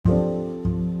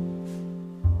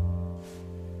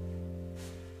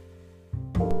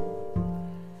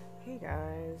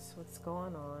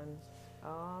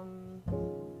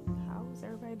How's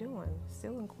everybody doing?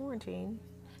 Still in quarantine.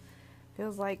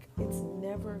 Feels like it's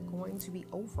never going to be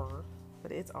over,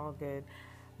 but it's all good.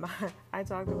 My, I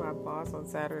talked to my boss on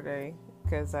Saturday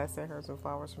because I sent her some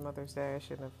flowers for Mother's Day. I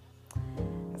shouldn't have.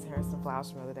 I sent her some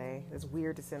flowers for Mother's Day. It's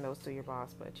weird to send those to your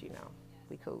boss, but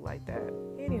we cool like that.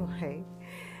 Anyway,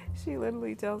 she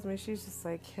literally tells me, she's just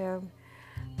like, Kim,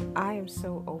 I am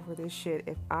so over this shit.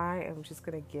 If I am just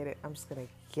gonna get it, I'm just gonna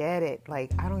get it.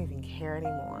 Like, I don't even care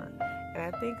anymore. And I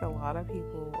think a lot of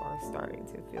people are starting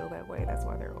to feel that way. That's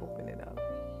why they're opening up.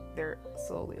 They're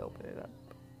slowly opening up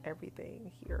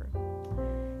everything here.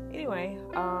 Anyway,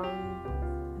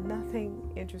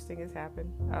 nothing interesting has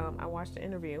happened. I watched the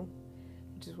interview,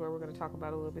 which is where we're going to talk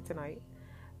about a little bit tonight.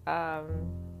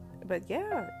 But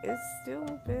yeah, it's still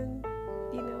been,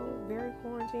 very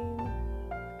quarantine.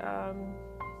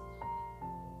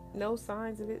 No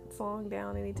signs of it slowing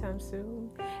down anytime soon.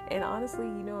 And honestly,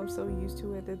 I'm so used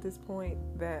to it at this point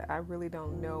that I really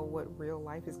don't know what real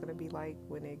life is going to be like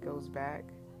when it goes back.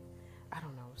 I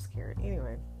don't know. I'm scared.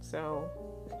 Anyway, so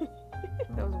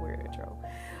that was a weird intro.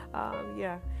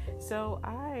 Yeah. So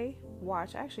I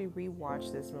actually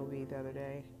rewatched this movie the other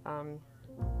day.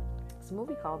 It's a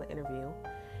movie called The Interview.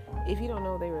 If you don't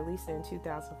know, they released it in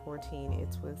 2014.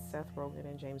 It's with Seth Rogen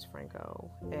and James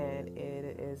Franco, and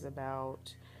it is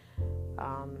about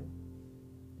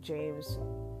James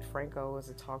Franco is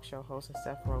a talk show host and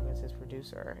Seth Rogen is his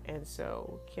producer. And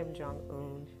so Kim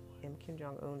Jong-un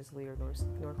is the leader of North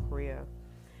Korea.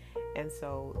 And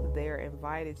so they're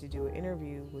invited to do an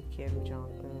interview with Kim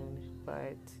Jong-un,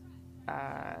 but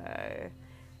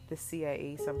the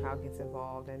CIA somehow gets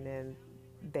involved, and then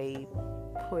they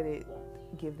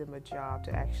give them a job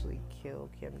to actually kill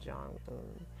Kim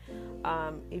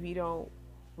Jong-un. If you don't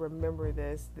remember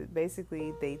this,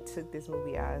 basically they took this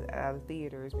movie out of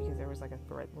theaters because there was like a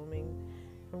threat looming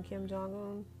from Kim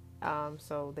Jong-un.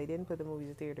 So they didn't put the movies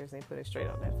in theaters, they put it straight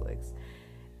on Netflix.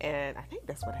 And I think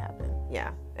that's what happened.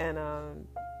 Yeah. And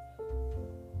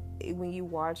when you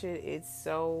watch it, it's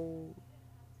so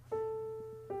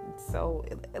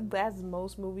as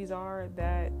most movies are,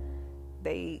 that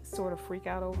they sort of freak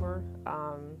out over,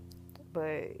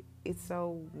 but it's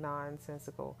so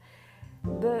nonsensical.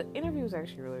 The interview is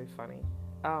actually really funny.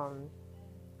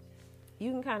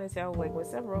 You can kind of tell, like, when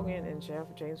Seth Rogen and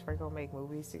James Franco make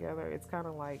movies together, it's kind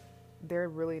of like they're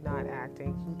really not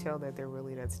acting. You can tell that they're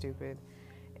really that stupid,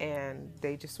 and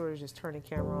they just sort of just turn the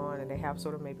camera on, and they have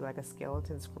sort of maybe like a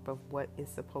skeleton script of what is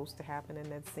supposed to happen in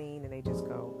that scene, and they just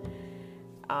go.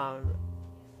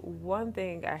 One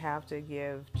thing I have to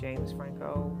give James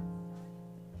Franco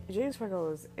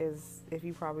is, if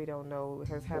you probably don't know,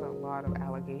 has had a lot of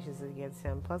allegations against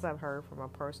him. Plus, I've heard from a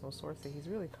personal source that he's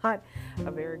really not a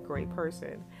very great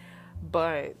person.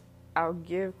 But I'll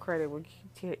give credit where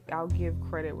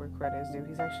credit is due.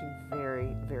 He's actually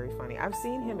very, very funny. I've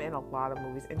seen him in a lot of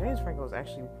movies, and James Franco is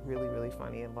actually really, really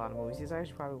funny in a lot of movies. He's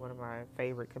actually probably one of my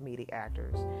favorite comedic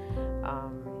actors.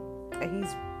 And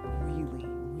he's really,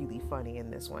 really funny in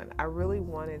this one. I really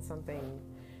wanted something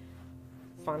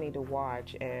funny to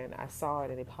watch, and I saw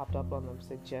it and it popped up on the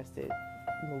suggested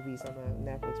movies on the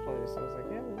Netflix playlist, so I was like,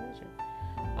 yeah, we'll watch it.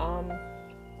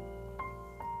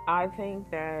 I think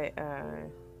that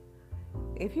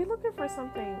if you're looking for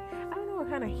something, I don't know what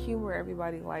kind of humor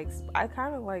everybody likes. I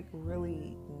kind of like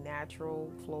really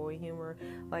natural, flowy humor.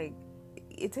 Like,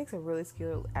 it takes a really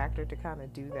skilled actor to kind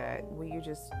of do that, where you're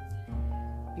just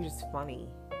funny,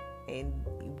 and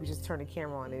you just turn the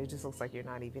camera on and it just looks like you're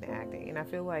not even acting. And I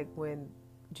feel like when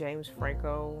James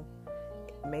Franco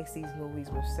makes these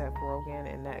movies with Seth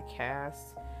Rogen and that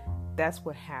cast, that's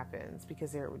what happens,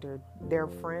 because they're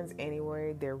friends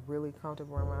anyway. They're really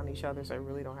comfortable around each other, so they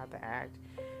really don't have to act.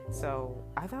 So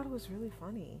I thought it was really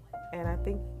funny, and I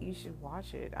think you should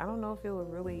watch it. I don't know if it will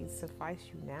really suffice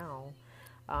you now,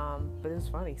 but it was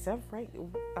funny. Seth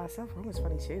Rogen's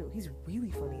funny too. He's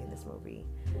really funny in this movie,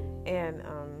 and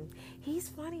he's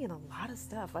funny in a lot of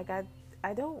stuff. Like, I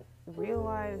don't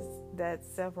realize that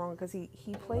Seth Rogen, because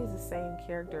he plays the same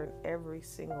character in every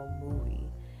single movie,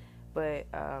 but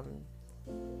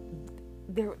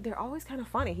they're always kind of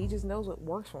funny. He just knows what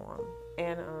works for him,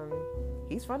 and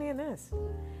he's funny in this.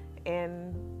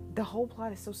 And the whole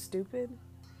plot is so stupid,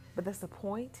 but that's the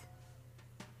point.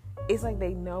 It's like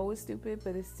they know it's stupid,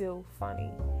 but it's still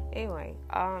funny. Anyway,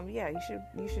 yeah,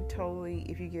 you should totally,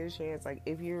 if you get a chance, like,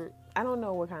 I don't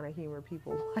know what kind of humor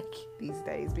people like these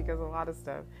days, because a lot of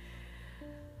stuff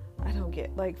I don't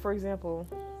get. Like, for example,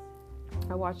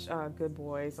 I watched Good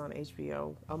Boys on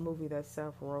HBO, a movie that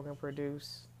Seth Rogen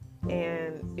produced,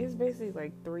 and it's basically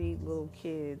like three little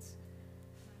kids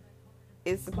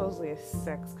it's supposedly a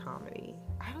sex comedy.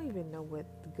 I don't even know what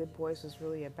The Good Boys was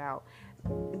really about.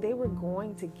 They were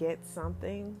going to get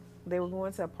something. They were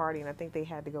going to a party, and I think they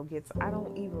had to go get I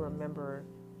don't even remember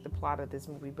the plot of this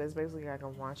movie, but it's basically like a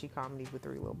raunchy comedy with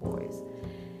three little boys.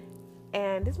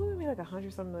 And this movie made like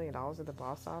 $100-some million at the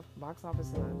box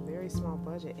office in a very small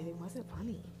budget, and it wasn't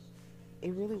funny.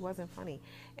 It really wasn't funny.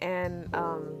 And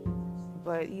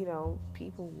but you know,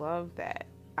 people love that.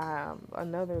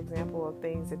 Another example of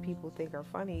things that people think are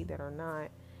funny that are not.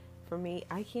 For me,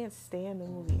 I can't stand the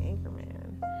movie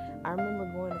Anchorman. I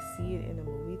remember going to see it in a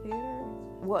movie theater.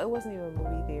 Well, it wasn't even a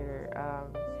movie theater.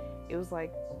 It was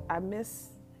like, I miss...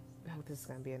 Oh, this is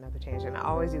going to be another tangent. I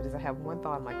always do this. I have one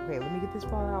thought. I'm like, okay, let me get this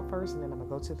part out first, and then I'm going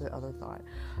to go to the other thought.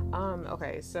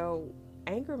 Okay, so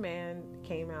Anchorman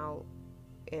came out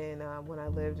in when I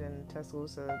lived in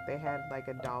Tuscaloosa. They had like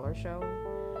a dollar show.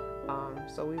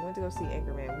 So we went to go see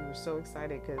Anchorman. We were so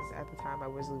excited because at the time I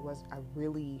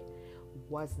really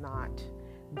was not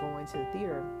going to the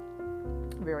theater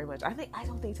very much. I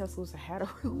don't think Tuscaloosa had a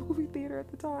real movie theater at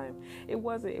the time. It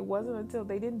wasn't until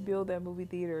they didn't build that movie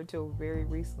theater until very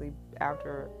recently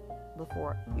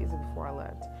before I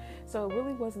left. So it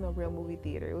really wasn't a real movie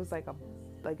theater. It was like a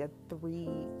 3.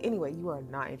 Anyway, you are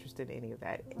not interested in any of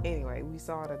that. Anyway, we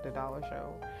saw it at the dollar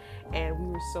show, and we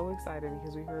were so excited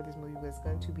because we heard this movie was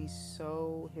going to be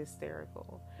so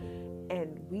hysterical,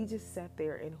 and we just sat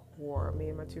there in horror. Me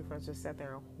and my two friends just sat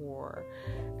there in horror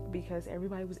because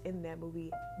everybody was in that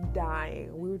movie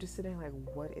dying. We were just sitting like,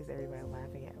 what is everybody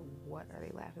laughing at? What are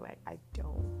they laughing at? I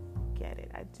don't get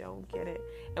it.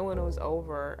 And when it was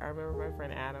over, I remember my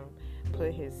friend Adam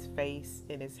put his face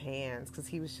in his hands because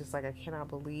he was just like, I cannot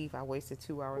believe I wasted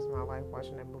 2 hours of my life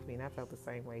watching that movie, and I felt the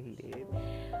same way he did.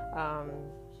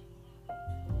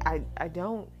 I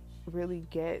don't really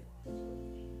get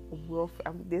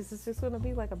this is just going to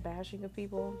be like a bashing of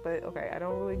people, but okay, I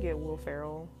don't really get Will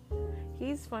Ferrell.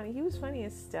 He's funny. He was funny in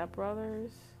Step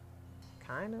Brothers,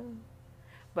 kind of,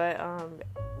 but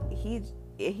he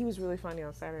was really funny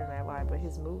on Saturday Night Live, but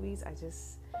his movies, I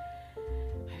just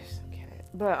don't get it.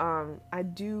 But I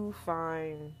do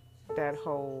find that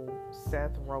whole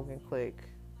Seth Rogen clique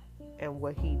and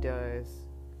what he does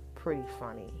pretty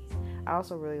funny. I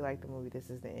also really like the movie This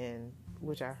Is the End,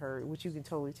 which you can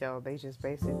totally tell they just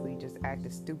basically just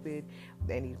acted stupid,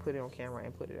 and he put it on camera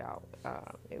and put it out.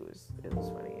 It was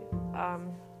funny.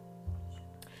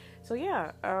 So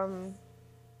yeah.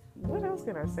 What else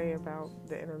can I say about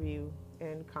the interview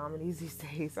and comedies these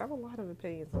days? I have a lot of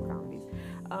opinions on comedies.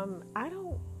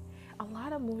 A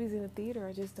lot of movies in the theater,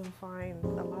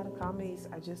 a lot of comedies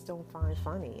I just don't find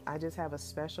funny. I just have a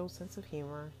special sense of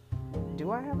humor. Do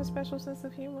I have a special sense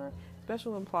of humor?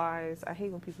 Special implies, I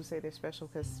hate when people say they're special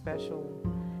because special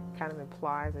kind of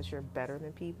implies that you're better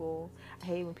than people. I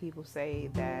hate when people say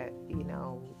that, you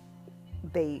know,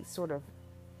 they sort of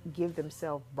give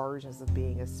themselves versions of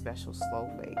being a special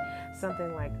snowflake.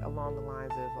 Something like along the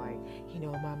lines of like, you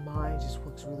know, my mind just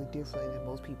works really differently than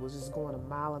most people. It's just going a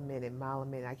mile a minute.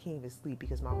 I can't even sleep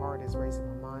because my heart is racing,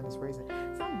 my mind is racing.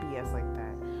 Some BS like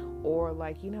that. Or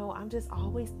like, you know, I'm just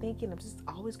always thinking, I'm just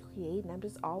always creating, I'm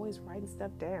just always writing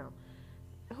stuff down.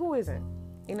 Who isn't?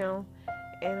 You know?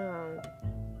 And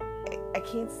I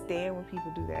can't stand when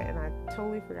people do that. And I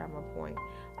totally forgot my point.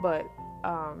 But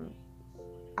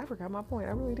I forgot my point.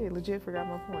 I really did. Legit forgot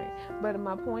my point. But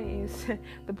my point is,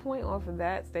 the point off of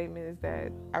that statement is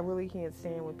that I really can't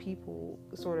stand when people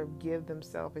sort of give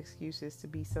themselves excuses to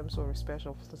be some sort of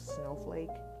special snowflake.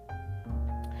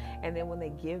 And then when they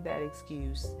give that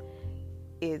excuse,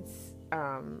 it's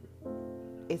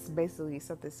basically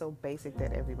something so basic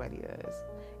that everybody does.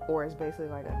 Or it's basically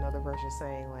like another version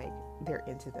saying like they're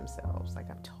into themselves. Like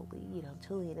I'm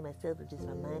totally into myself. It's just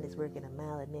my mind is working a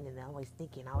mile a minute and I'm always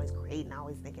thinking, always creating,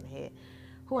 always thinking ahead.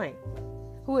 Who ain't?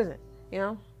 Who isn't? You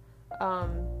know?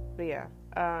 But yeah,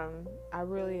 I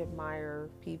really admire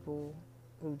people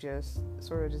who just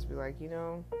sort of just be like, you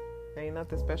know, there ain't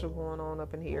nothing special going on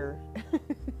up in here.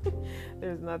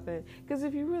 There's nothing. Because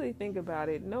if you really think about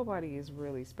it, nobody is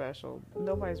really special.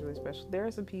 Nobody's really special. There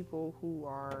are some people who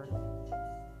are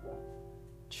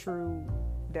true,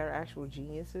 that are actual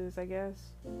geniuses, I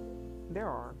guess. There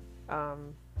are.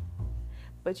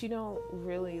 But you don't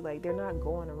really, like, they're not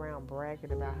going around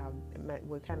bragging about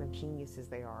what kind of geniuses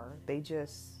they are. They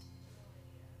just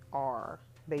are.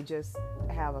 They just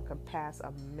have a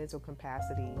mental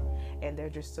capacity, and they're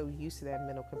just so used to that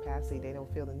mental capacity, they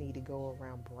don't feel the need to go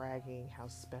around bragging how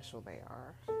special they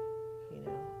are, you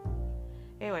know?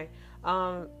 Anyway,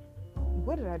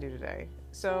 what did I do today?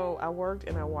 So I worked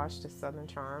and I watched the Southern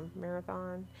Charm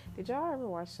marathon. Did y'all ever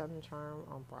watch Southern Charm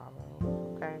on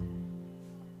Bravo? Okay.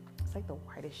 It's like the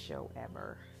whitest show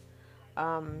ever.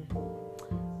 Um,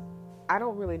 I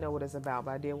don't really know what it's about,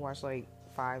 but I did watch like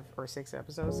 5 or 6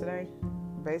 episodes today.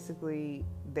 Basically,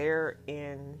 there's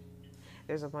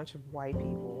a bunch of white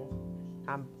people.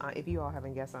 If you all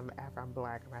haven't guessed, I'm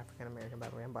black. I'm African American, by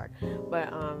the way, I'm black.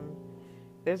 But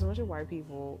there's a bunch of white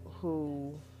people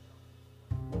who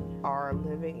are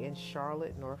living in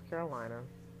Charlotte, North Carolina.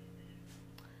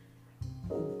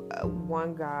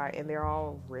 One guy, and they're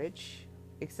all rich,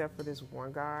 except for this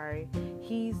one guy.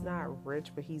 He's not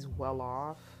rich, but he's well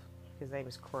off. His name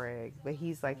is Craig, but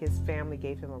he's like, his family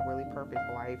gave him a really perfect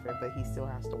life, but he still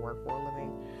has to work for a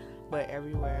living. But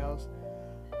everybody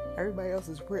else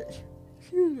is rich.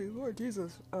 Excuse me, Lord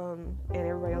Jesus. And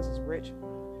everybody else is rich.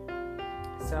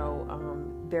 So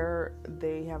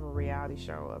they have a reality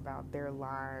show about their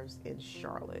lives in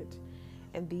Charlotte,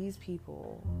 and these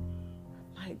people,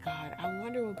 my God, I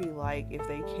wonder what it would be like if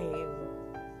they came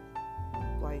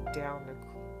like down the.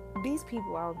 These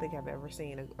people, I don't think I've ever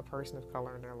seen a person of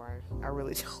color in their life. I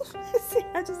really don't.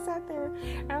 I just sat there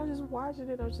and I was just watching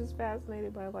it. I was just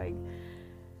fascinated by like,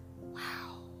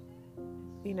 wow,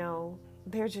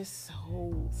 they're just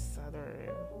so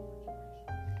Southern.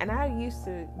 And I used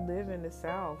to live in the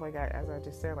South, like as I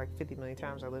just said, like 50 million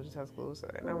times. I lived in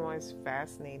Tuscaloosa, and I'm always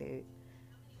fascinated.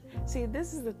 See,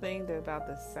 this is the thing about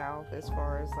the South, as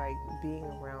far as like being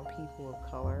around people of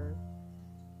color,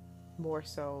 more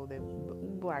so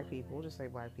than black people. We'll just say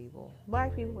black people,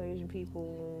 Asian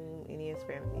people, Indian,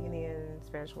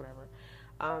 Spanish, whatever.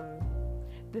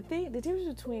 The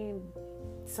difference between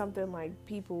something like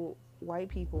white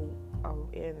people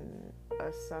in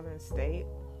a southern state.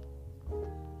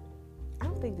 I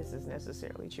don't think this is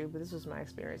necessarily true, but this was my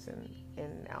experience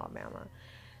in Alabama.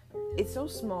 It's so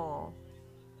small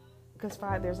because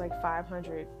there's like 5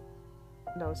 million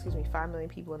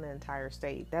people in the entire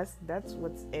state. That's the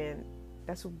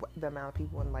amount of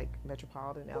people in like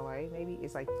metropolitan LA. Maybe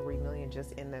it's like 3 million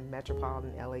just in the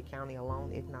metropolitan LA county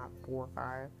alone, if not 4 or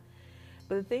 5.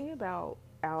 But the thing about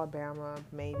Alabama,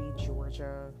 maybe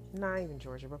Georgia, not even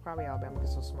Georgia, but probably Alabama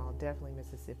because it's so small, definitely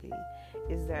Mississippi,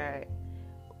 is that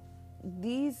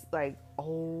these like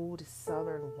old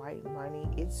Southern white money,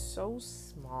 it's so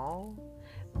small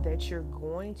that you're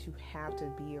going to have to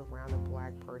be around a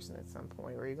black person at some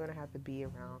point, or you're going to have to be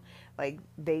around, like,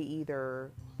 they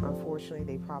either, unfortunately,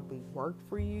 they probably work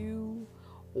for you,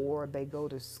 or they go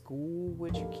to school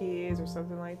with your kids or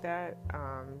something like that,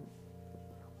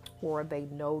 or they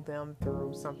know them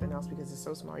through something else. Because it's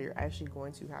so small, you're actually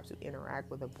going to have to interact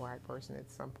with a black person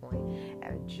at some point,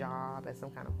 at a job, at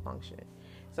some kind of function.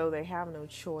 So they have no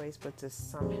choice but to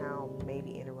somehow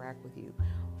maybe interact with you.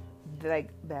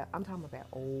 Like that, I'm talking about that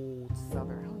old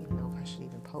Southern. I don't even know if I should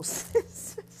even post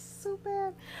this. It's so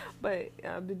bad. But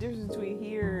the difference between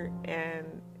here and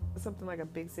something like a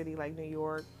big city like New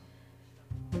York,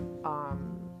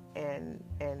 and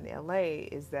LA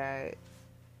is that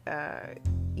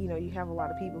you have a lot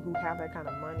of people who have that kind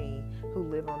of money who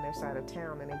live on their side of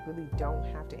town, and they really don't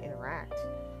have to interact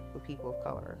with people of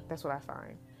color. That's what I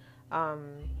find.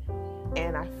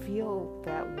 And I feel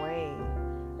that way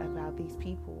about these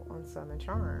people on Southern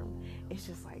Charm. It's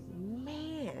just like,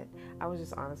 man, I was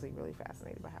just honestly really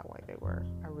fascinated by how white they were.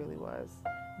 I really was.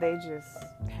 They just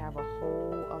have a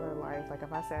whole other life. Like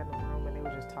if I sat in a room and they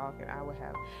were just talking, I would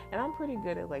have, and I'm pretty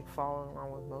good at like following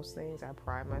along with most things. I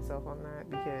pride myself on that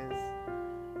because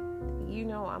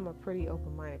I'm a pretty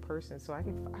open-minded person, so I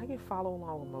can follow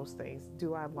along with most things.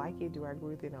 Do I like it? Do I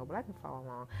agree with it? No, but I can follow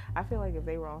along. I feel like if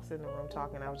they were all sitting in the room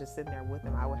talking, I was just sitting there with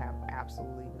them, I would have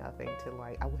absolutely nothing to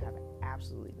like. I would have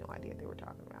absolutely no idea what they were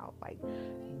talking about. Like,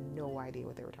 no idea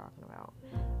what they were talking about.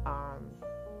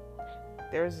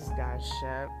 There's this guy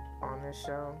Shep on this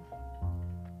show.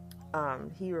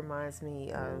 He reminds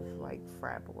me of like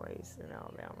frat boys in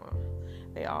Alabama.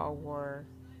 They all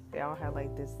had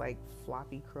like this like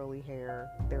floppy curly hair.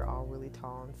 They're all really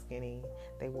tall and skinny.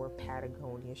 They wore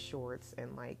Patagonia shorts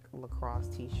and like lacrosse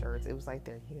t-shirts. It was like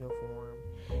their uniform.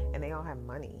 And they all had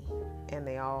money. And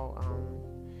they all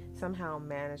somehow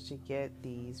managed to get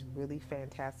these really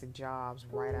fantastic jobs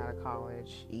right out of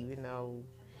college, even though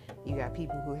you got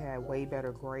people who had way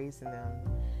better grades than them.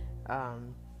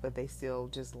 But they still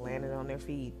just landed on their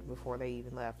feet before they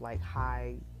even left, like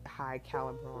high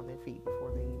caliber on their feet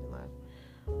before they even left.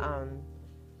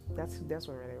 That's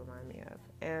what they remind me of.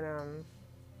 And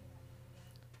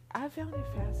I found it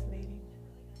fascinating.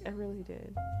 I really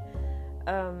did.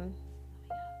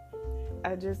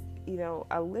 I just,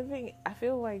 I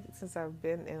feel like since I've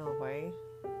been in LA,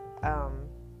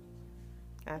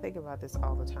 I think about this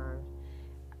all the time.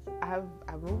 I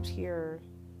moved here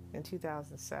in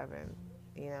 2007,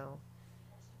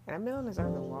 And I've been on this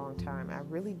earth a long time. I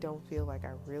really don't feel like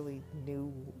I really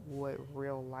knew what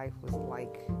real life was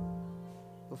like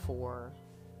before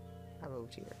I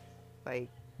moved here. Like,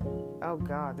 oh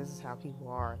God, this is how people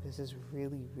are. This is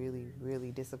really, really,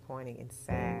 really disappointing and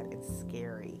sad and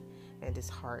scary and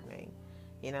disheartening.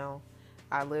 You know,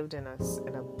 I lived in a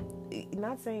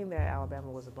not saying that Alabama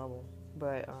was a bubble,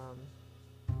 but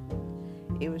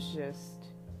it was just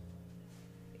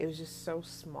so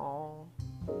small,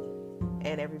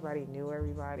 and everybody knew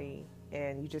everybody,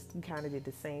 and you just kind of did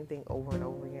the same thing over and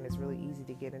over again. It's really easy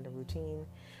to get into routine.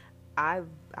 I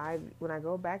when I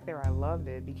go back there, I loved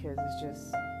it because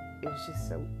it was just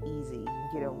so easy. You can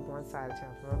get on one side of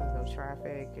town from the other, there's no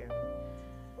traffic, and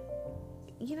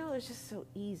it's just so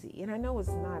easy. And I know it's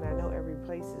not. I know every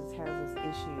place has its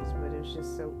issues, but it was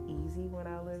just so easy when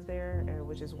I lived there, and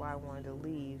which is why I wanted to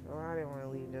leave. Well, I didn't want to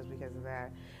leave just because of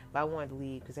that, but I wanted to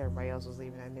leave because everybody else was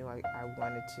leaving. I knew I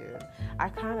wanted to. I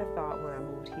kind of thought when I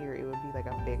moved here it would be like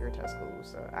a bigger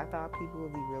Tuscaloosa. I thought people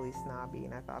would be really snobby,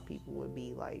 and I thought people would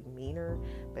be like meaner,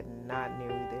 but not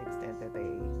nearly the extent that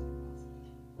they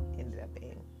ended up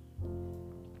being.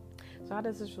 So how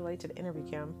does this relate to the interview,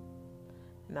 Kim?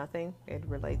 Nothing. It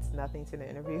relates nothing to the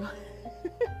interview.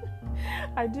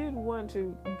 I did want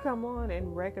to come on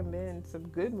and recommend some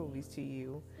good movies to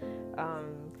you.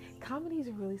 Comedies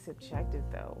are really subjective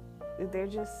though.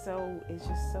 It's just so,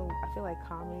 I feel like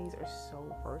comedies are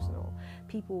so personal.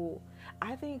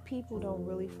 I think people don't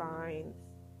really find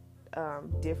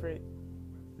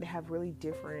have really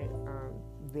different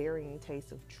varying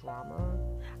tastes of drama.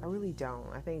 I really don't.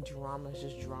 I think drama is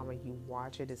just drama. You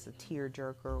watch it, it's a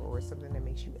tearjerker or something that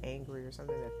makes you angry or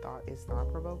something that is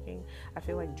thought-provoking. I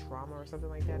feel like drama or something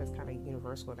like that is kind of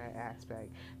universal in that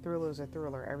aspect. Thriller's a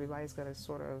thriller. Everybody's going to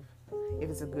sort of, if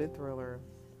it's a good thriller,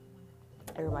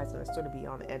 everybody's going to sort of be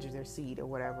on the edge of their seat or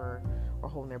whatever, or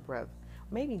holding their breath.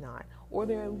 Maybe not. Or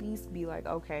they'll at least be like,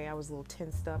 okay, I was a little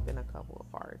tensed up in a couple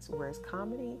of parts. Whereas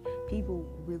comedy, people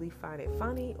really find it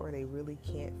funny or they really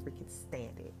can't freaking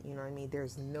stand it. You know what I mean?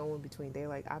 There's no in between. They're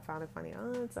like, I found it funny.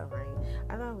 Oh, it's all right.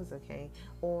 I thought it was okay.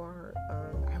 Or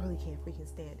I really can't freaking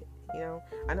stand it. You know?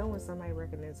 I know when somebody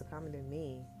recommends a comedy to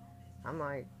me, I'm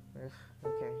like,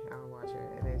 okay, I'll watch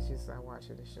it. And it's just, I watch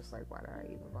it. It's just like, why did I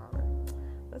even bother?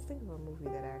 Let's think of a movie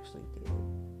that actually did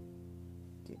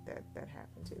that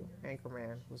happened to.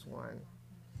 Anchorman was one.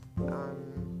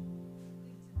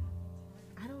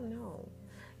 I don't know.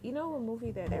 You know, a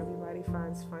movie that everybody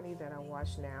finds funny that I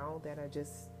watch now that I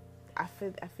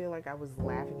feel like I was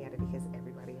laughing at it because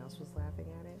everybody else was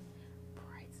laughing at it.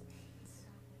 Bridesmaids.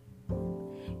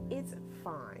 It's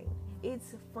fine.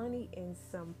 It's funny in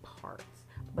some parts,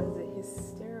 but is it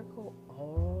hysterical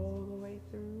all the way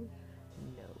through?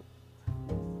 No,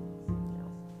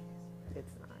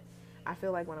 it's not. I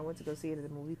feel like when I went to go see it at the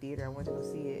movie theater, I went to go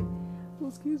see it. Oh,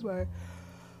 excuse me.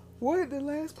 What the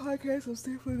last podcast I'm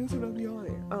still for this one I'll be on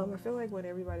it. I feel like when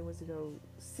everybody went to go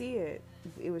see it,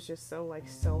 it was just so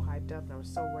hyped up, and I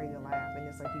was so ready to laugh. And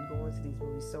it's like you go into these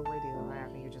movies so ready to laugh,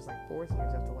 and you're just like forcing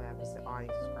yourself to laugh because the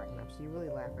audience is cracking up. So you're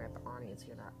really laughing at the audience.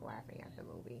 You're not laughing at the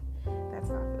movie. That's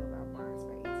how I feel about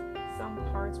Bridesmaids. Some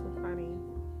parts were funny,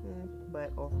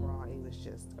 but overall it was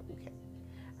just okay.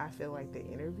 I feel like the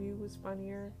interview was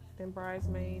funnier than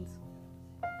Bridesmaids.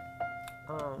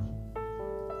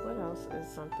 What else is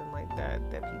something like that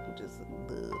people just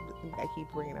love? I keep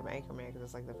bringing up Anchorman because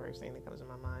it's like the first thing that comes to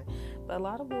my mind. But a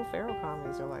lot of Will Ferrell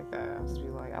comedies are like that. I just be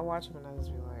like, I watch them and I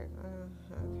just be like,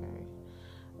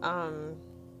 okay.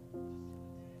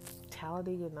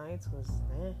 Talladega Nights was,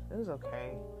 it was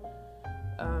okay.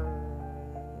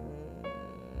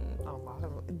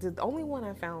 The only one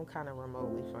I found kind of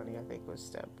remotely funny, I think, was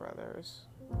Step Brothers.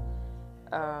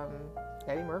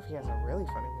 Eddie Murphy has a really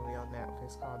funny movie on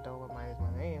Netflix called Dolomite Is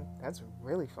My Name. That's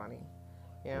really funny,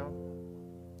 you know?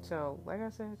 So, like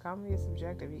I said, comedy is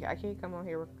subjective. I can't come on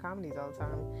here with comedies all the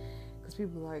time because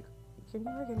people are like, can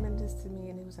you recommend this to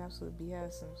me? And it was absolute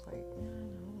BS. And I was like, no,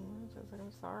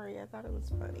 I'm sorry. I thought it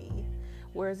was funny.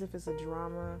 Whereas if it's a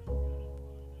drama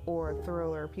or a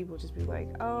thriller, people just be like,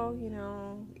 oh,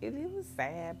 it was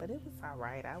sad, but it was all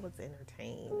right. I was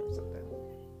entertained or something.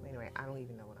 Anyway, I don't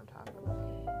even know what I'm talking about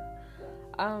anymore.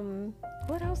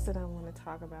 What else did I want to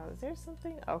talk about? Is there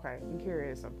something? Okay, I'm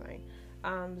curious something.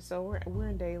 So we're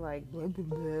in day like blah, blah,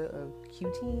 blah of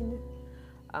Q-teen.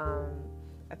 I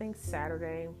think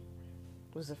Saturday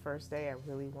was the first day I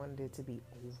really wanted it to be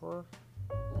over.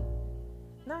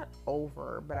 Not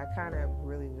over, but I kind of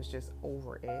really was just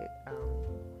over it.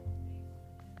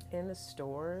 In the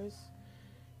stores,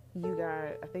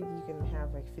 I think you can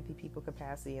have like 50 people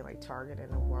capacity in like Target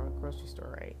and a grocery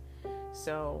store, right?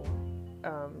 So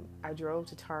I drove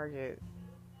to Target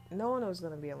no one was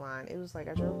going to be a line. It was like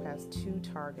I drove past 2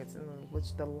 Targets, in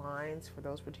which the lines for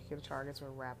those particular Targets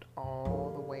were wrapped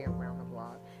all the way around the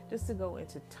block just to go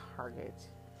into Target.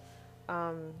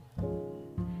 And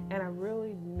I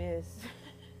really miss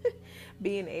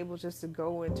being able just to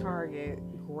go in Target,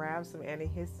 grab some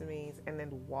antihistamines, and then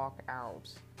walk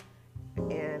out.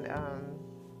 And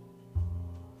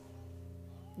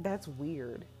that's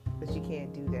weird that you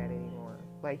can't do that anymore.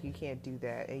 Like, you can't do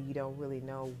that, and you don't really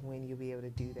know when you'll be able to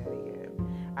do that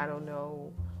again. I don't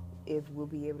know if we'll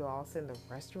be able to all sit in the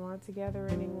restaurant together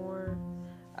anymore.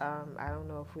 I don't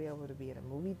know if we're able to be at a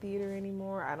movie theater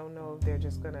anymore. I don't know if they're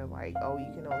just gonna like, oh, you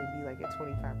can only be like at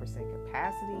 25%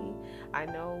 capacity. I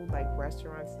know like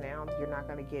restaurants now, you're not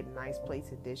gonna get nice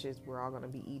plates and dishes. We're all gonna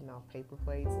be eating off paper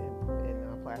plates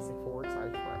and plastic forks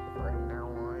like from now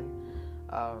on.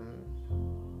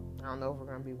 I don't know if we're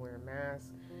gonna be wearing masks.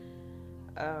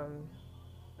 I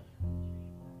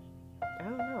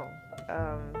don't know.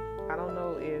 I don't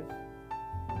know if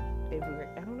we're,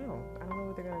 I don't know. I don't know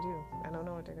what they're gonna do. I don't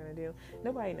know what they're gonna do.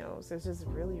 Nobody knows. It's just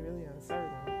really, really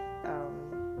uncertain. I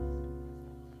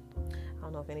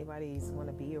don't know if anybody's want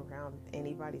to be around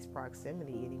anybody's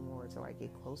proximity anymore to like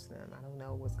get close to them. I don't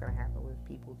know what's gonna happen with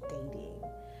people dating.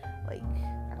 Like,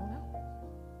 I don't know.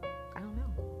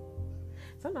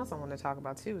 Something else I want to talk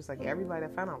about too is like everybody. I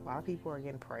found out a lot of people are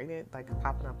getting pregnant, like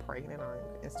popping up pregnant on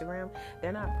Instagram.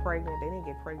 They're not pregnant. They didn't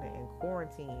get pregnant in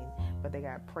quarantine, but they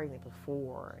got pregnant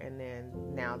before, and then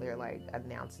now they're like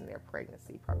announcing their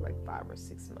pregnancy, probably like 5 or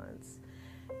 6 months.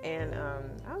 And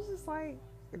I was just like,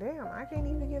 damn, I can't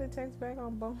even get a text back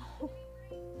on Bumble.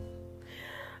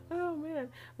 Oh man,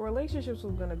 relationships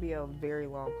was gonna be a very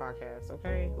long podcast,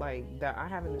 okay? Like that, I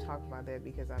haven't even talked about that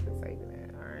because I've been saving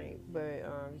it. All right, but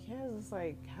yeah, it's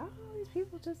like how are these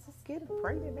people just getting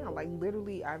pregnant now? Like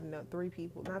literally, I've known 3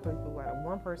 people, not 3 people, but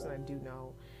one person I do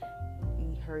know.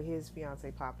 His fiance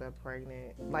popped up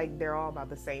pregnant. Like they're all about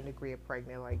the same degree of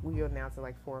pregnant. Like we announced it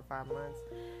like 4 or 5 months.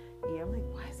 Yeah, I'm like,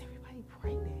 why is everybody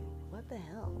pregnant? What the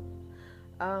hell?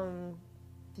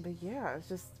 But yeah, it's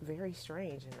just very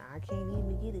strange, and I can't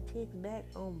even get a text back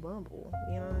on Bumble.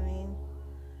 You know what I mean?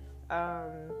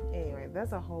 Anyway,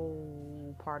 that's a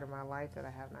whole part of my life that I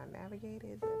have not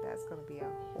navigated, but that's going to be a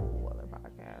whole other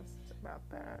podcast about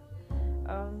that.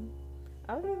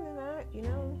 Other than that, you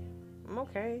know, I'm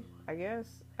okay, I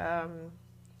guess. I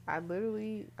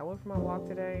went for my walk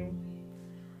today.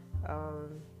 I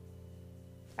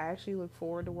actually look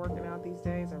forward to working out these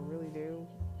days. I really do.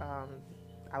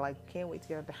 I can't wait to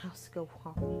get out of the house to go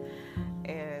walk.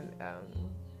 And,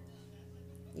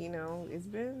 you know, it's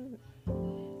been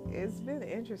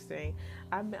interesting.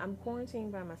 I'm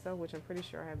quarantined by myself, which I'm pretty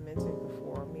sure I have mentioned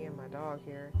before, me and my dog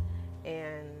here.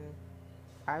 And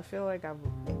I feel like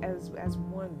as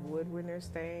one would when they're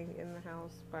staying in the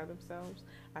house by themselves,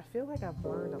 I feel like I've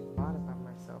learned a lot about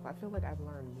myself. I feel like I've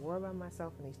learned more about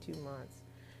myself in these 2 months.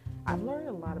 I've learned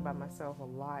a lot about myself, a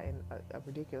lot in a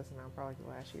ridiculous amount, probably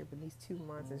like last year. But these 2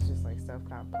 months, it's just like stuff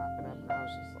kind of popping up, and I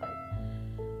was just like,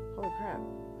 holy crap,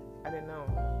 I didn't know.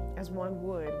 As one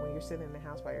would when you're sitting in the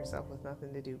house by yourself with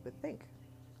nothing to do but think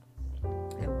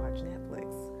and watch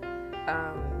Netflix.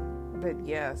 But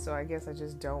yeah, so I guess I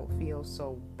just don't feel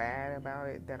so bad about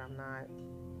it that I'm not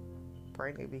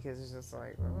pregnant, because it's just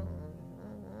like,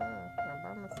 I'm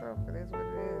by myself. It is what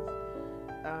it is.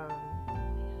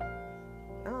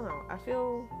 I don't know. I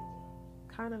feel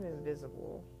kind of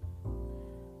invisible,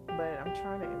 but I'm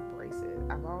trying to embrace it.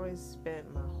 I've always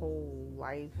spent my whole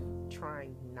life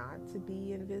trying not to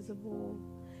be invisible,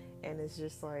 and it's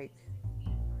just like,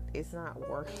 it's not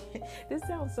working. This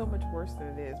sounds so much worse than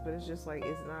it is, but it's just like,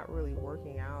 it's not really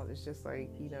working out. It's just like,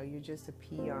 you know, you're just a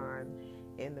peon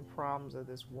in the problems of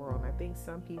this world. And I think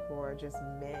some people are just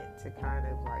meant to kind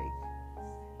of like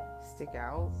stick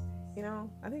out. You know,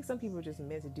 I think some people are just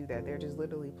meant to do that. They're just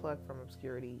literally plucked from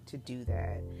obscurity to do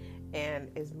that. And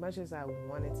as much as I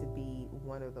wanted to be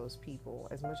one of those people,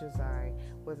 as much as I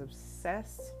was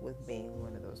obsessed with being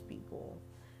one of those people,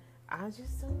 I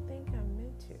just don't think I'm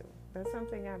meant to. That's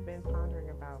something I've been pondering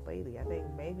about lately. I think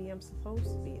maybe I'm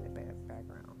supposed to be in a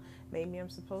background. Maybe I'm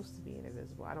supposed to be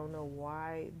invisible. I don't know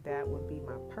why that would be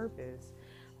my purpose,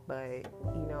 but,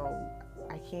 you know,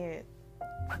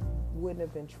 wouldn't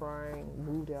have been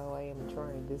moved to LA and been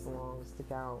trying this long to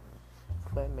stick out,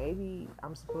 but maybe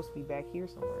I'm supposed to be back here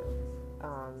somewhere,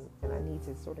 and I need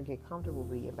to sort of get comfortable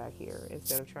being back here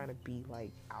instead of trying to be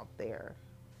like out there,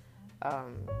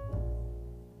 and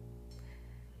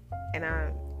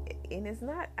it's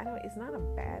not a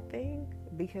bad thing,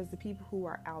 because the people who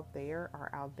are out there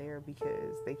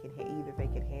because either they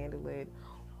can handle it,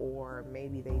 or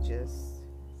maybe they just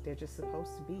they're just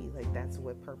supposed to be. Like, that's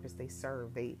what purpose they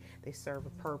serve. They serve a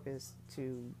purpose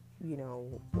to, you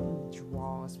know,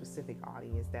 draw a specific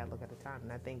audience that look at the time.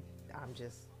 And I think I'm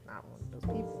just not one of those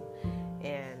people.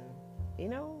 And, you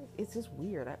know, it's just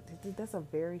weird. That's a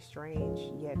very strange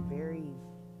yet very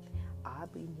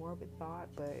oddly morbid thought,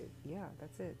 but yeah,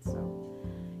 that's it. So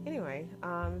anyway,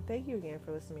 thank you again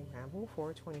for listening to Ramble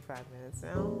for 25 minutes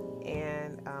now,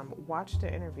 and watch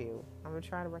the interview. I'm gonna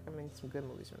try to recommend some good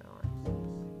movies from now on.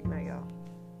 Good night, y'all.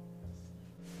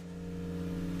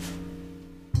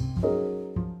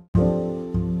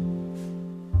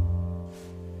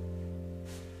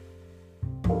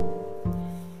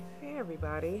 Hey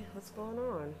everybody, what's going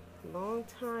on? Long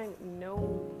time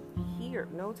no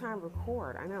time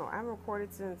record. I know I haven't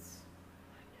recorded since,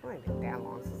 well, it ain't that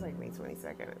long, since like May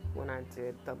 22nd when I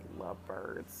did the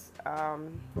Lovebirds. How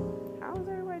is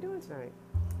everybody doing tonight?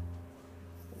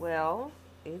 Well,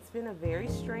 it's been a very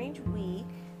strange week.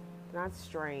 Not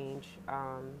strange.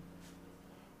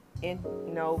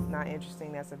 No, not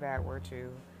interesting. That's a bad word too.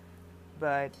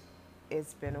 But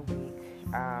it's been a week.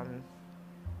 I'm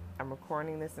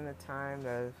recording this in the time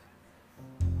of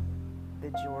the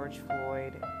George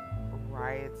Floyd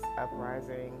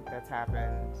uprising that's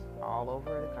happened all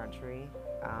over the country.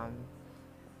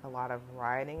 A lot of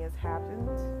rioting has happened,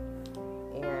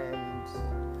 and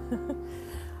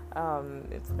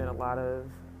it's been a lot of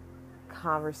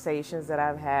conversations that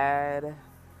I've had.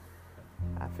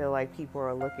 I feel like people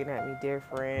are looking at me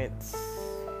different.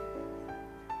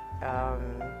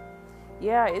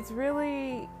 Yeah, it's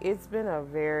been a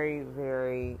very,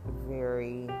 very,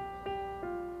 very,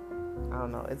 I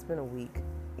don't know, it's been a week.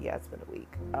 Yeah, it's been a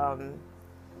week.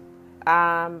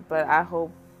 But I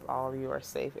hope all of you are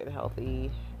safe and healthy.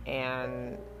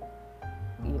 And,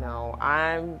 you know,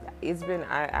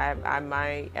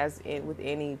 with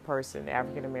any person,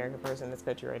 African American person in this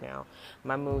country right now,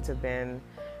 my moods have been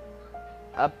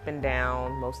up and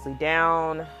down, mostly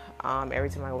down. Every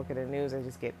time I look at the news, I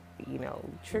just get, you know,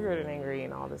 triggered and angry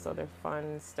and all this other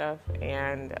fun stuff.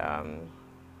 And,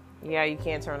 yeah, you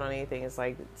can't turn on anything. It's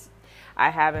like, I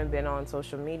haven't been on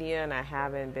social media, and I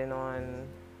haven't been on,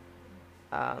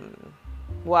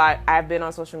 I've been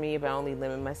on social media, but I only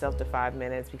limit myself to 5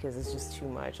 minutes because it's just too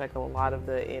much. Like, a lot of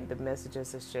the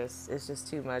messages, it's just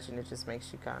too much, and it just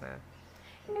makes you kind of,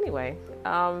 anyway,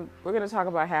 we're going to talk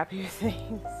about happier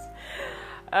things.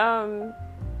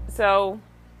 So,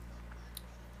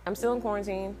 I'm still in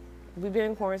quarantine. We've been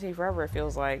in quarantine forever, it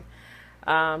feels like.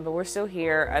 But we're still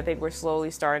here. I think we're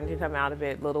slowly starting to come out of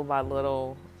it little by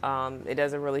little. It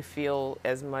doesn't really feel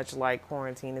as much like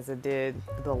quarantine as it did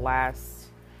the last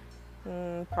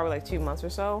probably like 2 months or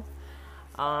so,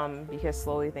 because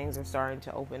slowly things are starting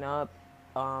to open up.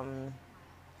 But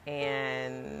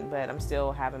I'm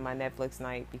still having my Netflix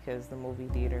night because the movie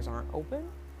theaters aren't open.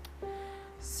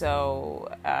 So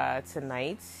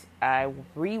tonight I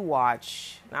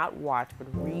rewatched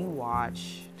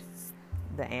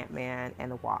the Ant-Man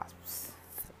and the Wasps,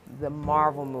 the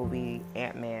Marvel movie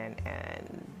Ant-Man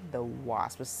and the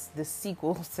Wasp, the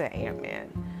sequel to Ant-Man.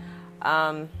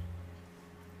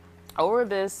 Over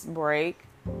this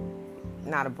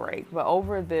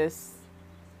over this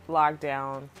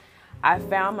lockdown, I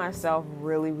found myself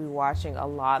really rewatching a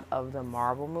lot of the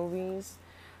Marvel movies.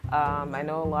 I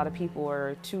know a lot of people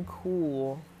are too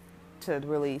cool to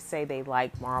really say they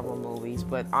like Marvel movies,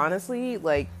 but honestly,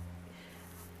 like,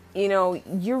 you know,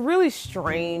 you're really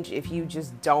strange if you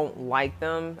just don't like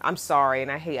them. I'm sorry, and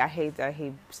I hate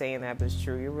saying that, but it's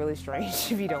true. You're really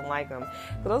strange if you don't like them.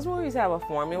 But those movies have a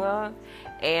formula,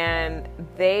 and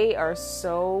they are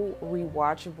so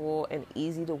rewatchable and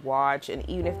easy to watch. And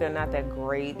even if they're not that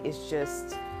great, it's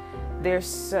just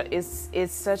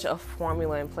it's such a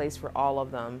formula in place for all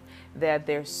of them that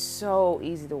they're so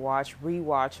easy to watch,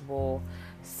 rewatchable.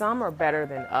 Some are better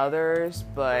than others,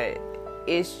 but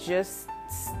it's just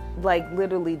like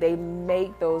literally they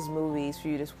make those movies for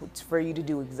you to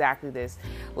do exactly this.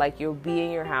 Like, you'll be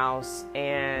in your house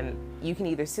and you can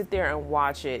either sit there and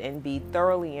watch it and be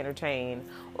thoroughly entertained,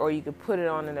 or you could put it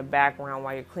on in the background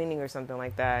while you're cleaning or something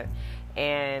like that,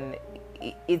 and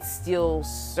it still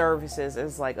services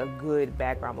as like a good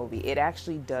background movie. It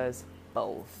actually does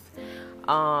both.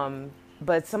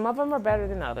 But some of them are better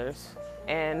than others,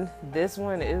 and this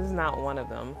one is not one of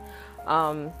them.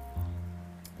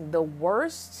 The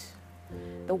worst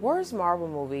Marvel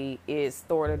movie is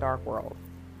Thor: The Dark World.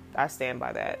 I stand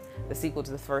by that. The sequel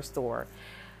to the first Thor.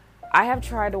 I have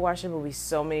tried to watch the movie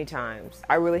so many times.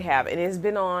 I really have. And it's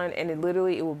been on, and it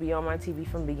will be on my TV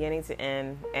from beginning to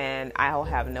end, and I'll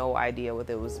have no idea what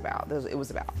it was about.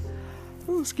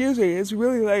 Oh, excuse me, it's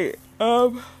really late.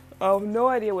 No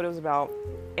idea what it was about.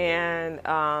 And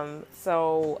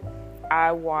so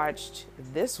I watched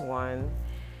this one.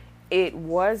 It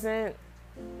wasn't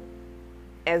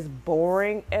as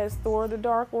boring as Thor: The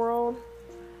Dark World,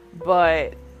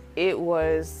 but it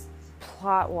was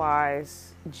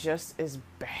plot-wise just as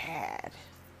bad.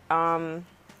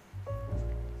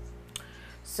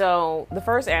 So the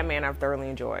first Ant-Man I've thoroughly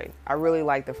enjoyed. I really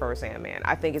like the first Ant-Man.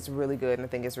 I think it's really good, and I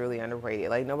think it's really underrated.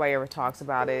 Like, nobody ever talks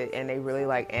about it, and they really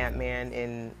like Ant-Man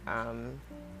in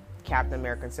Captain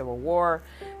America Civil War.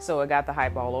 So it got the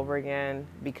hype all over again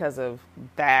because of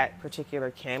that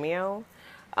particular cameo.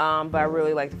 But I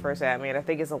really like the first Ant-Man. I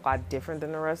think it's a lot different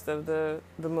than the rest of the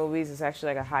movies. It's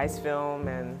actually like a heist film,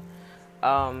 and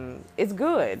it's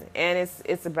good. And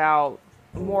it's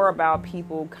more about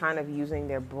people kind of using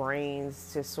their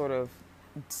brains to sort of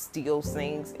steal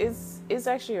things. It's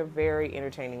actually a very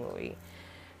entertaining movie.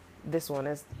 This one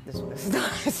is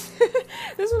not.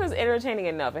 This one is entertaining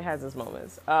enough. It has its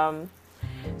moments.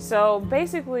 So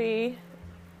basically,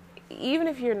 even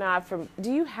if you're not from,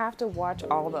 do you have to watch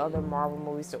all the other Marvel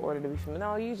movies to order to be familiar?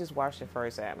 No, you just watch the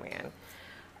first Ant-Man.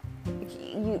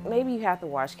 Maybe you have to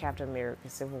watch Captain America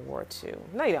Civil War too.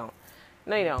 No, you don't.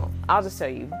 I'll just tell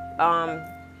you.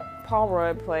 Paul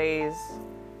Rudd plays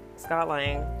Scott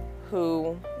Lang,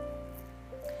 who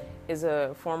is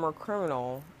a former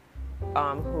criminal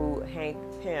who Hank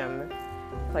Pym,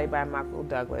 played by Michael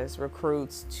Douglas,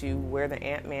 recruits to wear the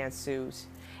Ant-Man suit.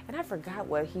 And I forgot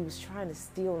what he was trying to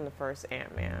steal in the first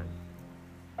Ant-Man.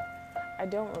 I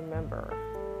don't remember.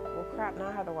 Well, crap, now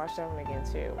I have to watch that one again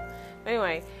too.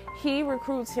 Anyway, he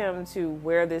recruits him to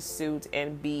wear this suit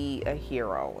and be a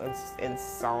hero and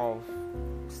solve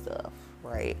stuff,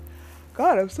 right?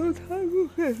 God, I'm so tired.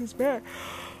 This is bad.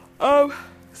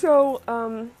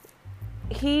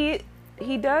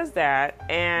 He does that,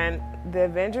 and the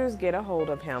Avengers get a hold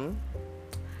of him,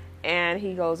 and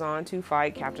he goes on to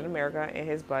fight Captain America and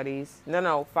his buddies.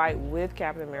 Fight with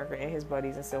Captain America and his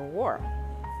buddies in Civil War.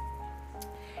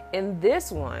 In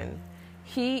this one,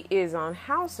 he is on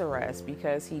house arrest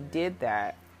because he did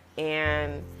that,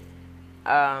 and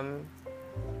Hank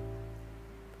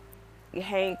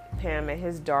Pym and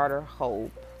his daughter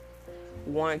Hope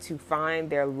want to find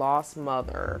their lost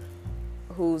mother,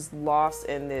 who's lost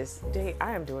in this.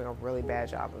 I am doing a really bad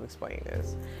job of explaining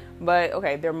this. But,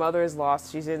 okay, their mother is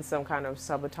lost. She's in some kind of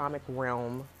subatomic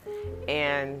realm.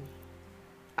 And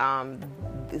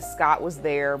Scott was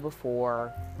there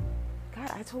before.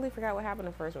 God, I totally forgot what happened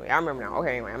in the first movie. I remember now.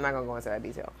 Okay, anyway, I'm not going to go into that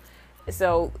detail.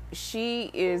 So she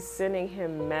is sending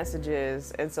him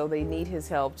messages, and so they need his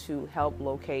help to help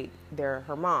locate her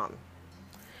mom.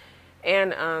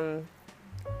 And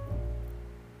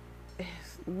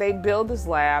they build this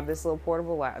lab, this little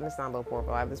portable lab. It's not a little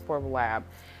portable lab, this portable lab.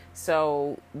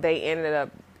 So they ended up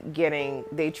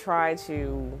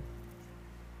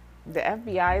the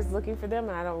FBI is looking for them,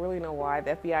 and I don't really know why.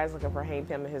 The FBI is looking for Hank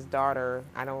Pym and his daughter.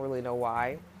 I don't really know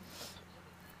why.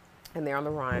 And they're on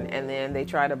the run. And then they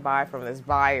try to buy from this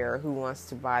buyer who wants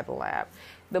to buy the lab.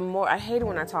 I hate it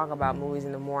when I talk about movies,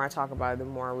 and the more I talk about it, the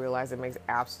more I realize it makes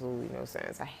absolutely no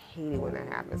sense. I hate it when that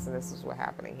happens, and this is what's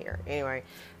happening here. Anyway,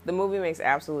 the movie makes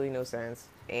absolutely no sense,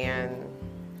 and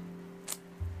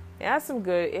it has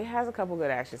a couple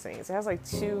good action scenes. It has like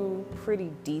 2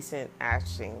 pretty decent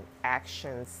action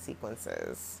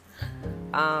sequences.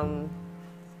 But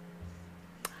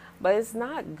it's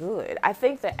not good. I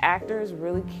think the actors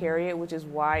really carry it, which is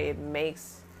why it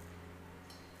makes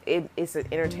it's an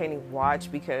entertaining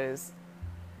watch, because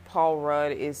Paul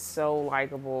Rudd is so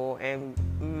likable and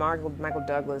Michael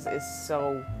Douglas is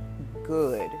so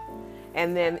good.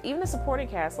 And then even the supporting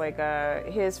cast, like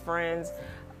his friends,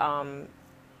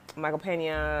 Michael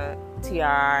Pena,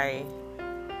 T.I.,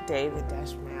 David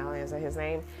Dashmalin, is that his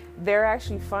name? They're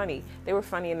actually funny. They were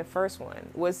funny in the first one.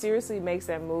 What seriously makes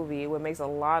that movie, what makes a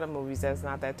lot of movies that's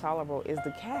not that tolerable, is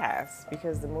the cast,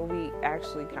 because the movie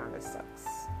actually kind of sucks.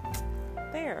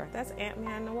 That's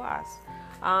Ant-Man and the Wasp.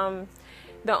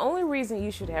 The only reason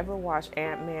you should ever watch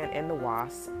Ant-Man and the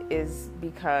Wasp is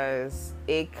because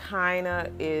it kind of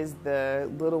is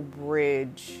the little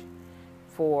bridge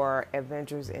for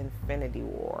Avengers Infinity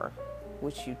War,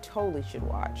 which you totally should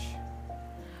watch.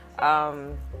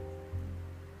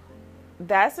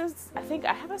 That's just, I think,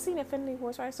 I haven't seen Infinity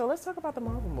War, right? So let's talk about the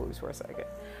Marvel movies for a second.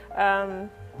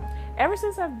 Ever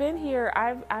since I've been here,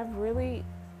 I've really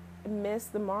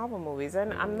missed the Marvel movies,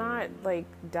 and I'm not like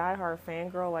diehard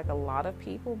fangirl like a lot of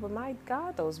people, but my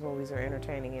God, those movies are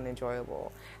entertaining and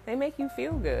enjoyable. They make you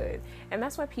feel good, and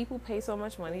that's why people pay so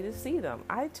much money to see them.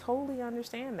 I totally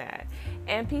understand that.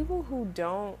 And people who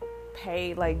don't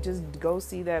pay, like, just go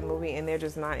see that movie and they're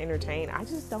just not entertained, I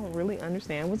just don't really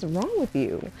understand what's wrong with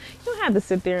you. You don't have to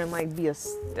sit there and, like, be a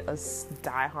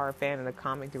diehard fan of the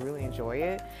comic to really enjoy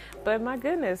it. But my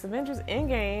goodness, Avengers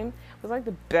Endgame was, like,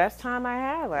 the best time I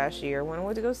had last year when I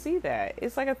went to go see that.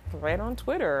 It's like a thread on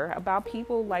Twitter about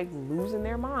people, like, losing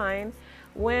their mind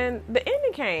when the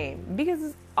ending came, because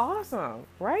it's awesome,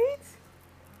 right?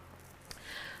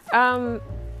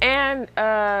 And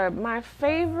my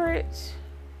favorite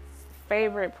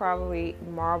probably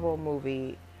Marvel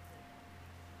movie,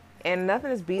 and nothing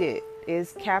has beat it,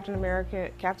 is Captain America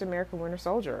Winter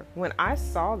Soldier. When I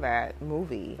saw that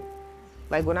movie,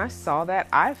 like when I saw that,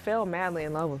 I fell madly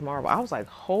in love with Marvel. I was like,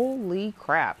 holy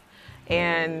crap.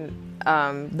 And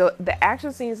the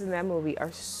action scenes in that movie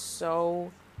are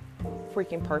so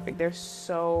freaking perfect. They're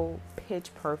so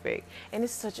pitch perfect, and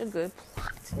it's such a good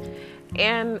plot,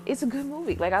 and it's a good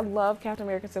movie. Like, I love Captain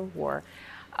America Civil War.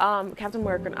 I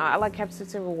like Captain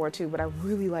Civil War too, but I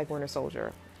really like Winter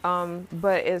Soldier.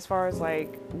 But as far as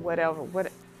like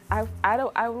I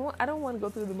don't want to go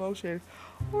through the motion.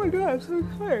 Oh my god, I'm so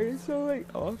excited. It's so like,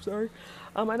 oh, I'm sorry.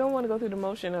 I don't want to go through the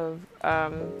motion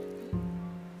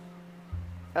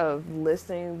of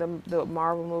listing the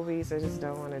Marvel movies. I just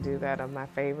don't want to do that. Of my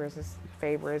favorites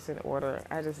in order,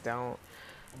 I just don't.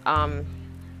 But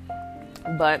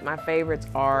my favorites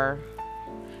are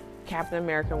Captain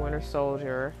America Winter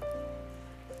Soldier.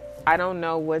 I don't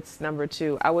know what's number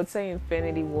 2. I would say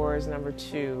Infinity War is number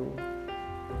 2.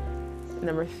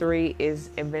 Number 3 is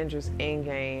Avengers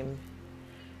Endgame.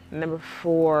 Number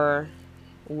 4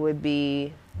 would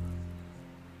be,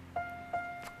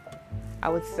 I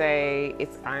would say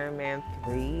it's Iron Man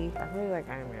 3. I really like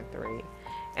Iron Man 3.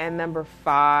 And number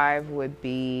 5 would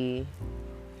be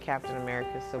Captain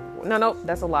America Civil War. No,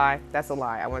 that's a lie.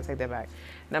 I want to take that back.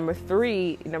 Number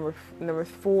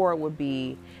 4 would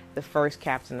be the first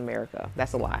Captain America.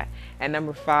 That's a lie. And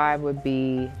number 5 would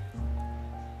be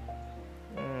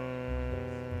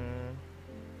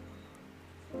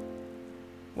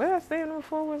what did I say number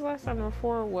 4 was last time? Number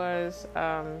 4 was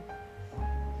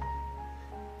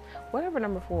whatever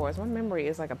number 4 is. My memory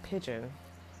is like a pigeon.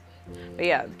 But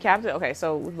yeah, okay,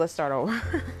 so let's start over.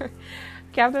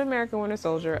 Captain America Winter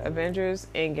Soldier, Avengers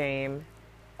Infinity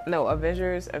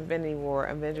War,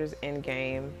 Avengers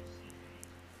Endgame.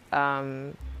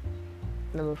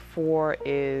 Number 4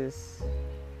 is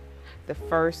the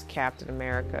first Captain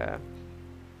America.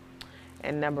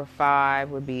 And number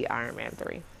 5 would be Iron Man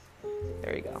 3.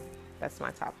 There you go. That's my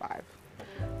top 5.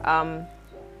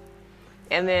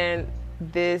 And then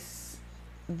this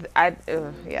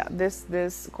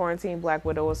quarantine Black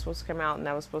Widow was supposed to come out, and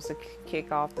that was supposed to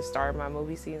kick off the start of my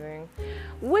movie season,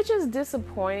 which is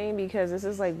disappointing because this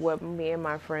is like what me and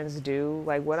my friends do.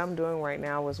 Like, what I'm doing right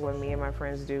now is what me and my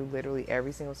friends do literally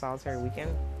every single solitary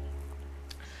weekend.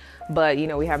 But, you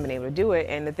know, we haven't been able to do it.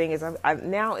 And the thing is,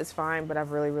 now it's fine, but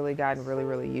I've really, really gotten really,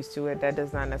 really used to it. That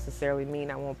does not necessarily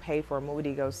mean I won't pay for a movie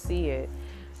to go see it.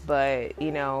 But,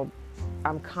 you know,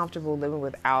 I'm comfortable living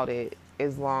without it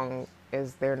as long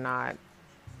as they're not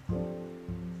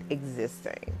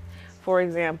existing. For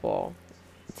example,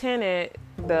 Tenet,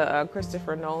 the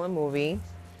Christopher Nolan movie,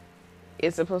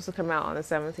 is supposed to come out on the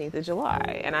 17th of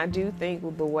July. And I do think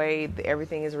with the way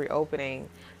everything is reopening,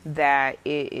 that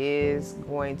it is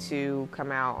going to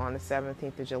come out on the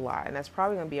 17th of July. And that's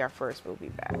probably going to be our first movie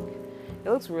back. It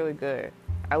looks really good.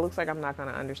 It looks like I'm not going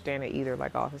to understand it either,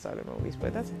 like all his other movies,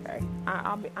 but that's okay.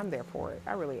 I'm there for it.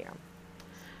 I really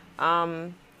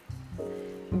am.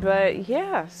 But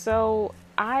yeah, so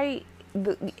I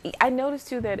noticed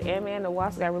too that Ant-Man and the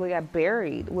Wasp really got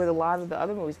buried with a lot of the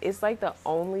other movies. It's like the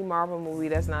only Marvel movie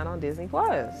that's not on Disney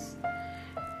Plus.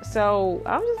 So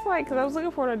I'm just like, because I was looking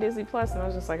for it on Disney Plus, and I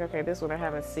was just like, okay, this one I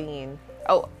haven't seen.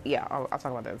 Oh yeah, I'll talk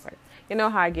about that in a second. You know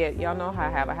how I get, y'all know how I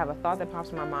have a thought that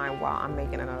pops in my mind while I'm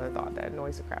making another thought that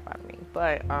annoys the crap out of me.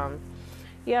 But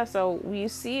yeah, so you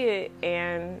see it,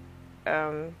 and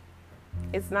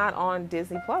it's not on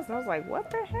Disney Plus, and I was like,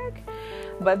 what the heck?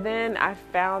 But then I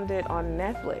found it on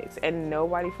Netflix, and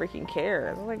nobody freaking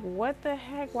cares. I was like, what the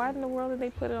heck? Why in the world did they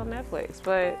put it on Netflix?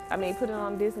 But I mean, put it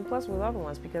on Disney Plus with other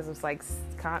ones because it's like,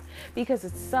 because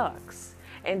it sucks,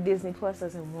 and Disney Plus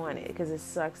doesn't want it because it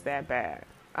sucks that bad.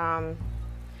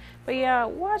 But yeah,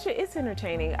 watch it. It's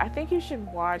entertaining. I think you should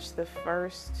watch the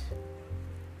first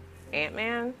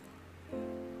Ant-Man.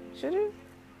 Should you?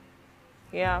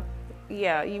 Yeah,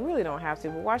 you really don't have to,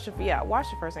 but watch the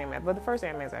first Ant-Man. But the first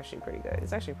Ant-Man is actually pretty good.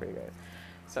 It's actually pretty good.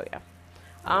 So yeah.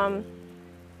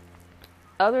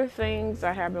 Other things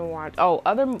I have been watching.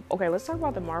 Okay, let's talk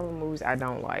about the Marvel movies I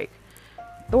don't like.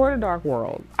 Thor: The Dark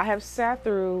World. I have sat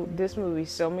through this movie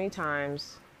so many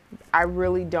times, I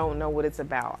really don't know what it's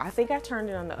about. I think I turned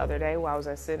it on the other day while I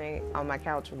was sitting on my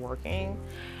couch working.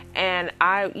 And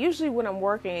I usually, when I'm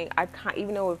working,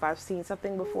 even though if I've seen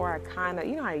something before, I kind of,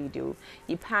 you know how you do,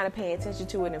 you kind of pay attention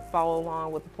to it and follow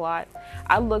along with the plot.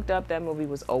 I looked up, that movie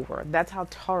was over. That's how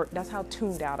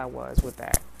tuned out I was with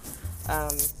that.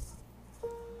 Um,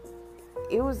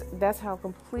 that's how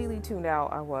completely tuned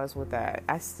out I was with that.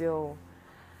 I still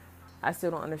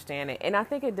don't understand it. And I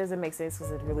think it doesn't make sense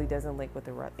because it really doesn't link with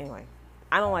the rest. Anyway,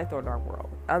 I don't like Thor Dark World.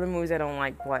 Other movies I don't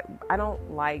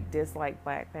like, dislike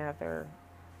Black Panther.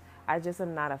 I just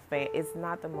am not a fan. It's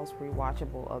not the most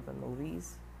rewatchable of the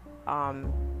movies.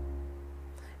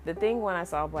 The thing when I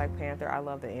saw Black Panther, I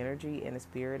love the energy and the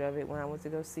spirit of it when I went to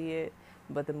go see it.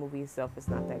 But the movie itself is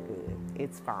not that good.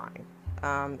 It's fine.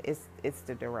 It's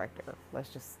the director.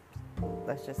 Let's just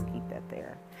keep that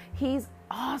there. He's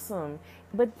awesome,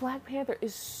 but Black Panther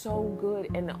is so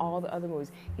good in all the other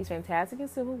movies. He's fantastic in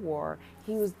Civil War.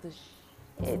 He was the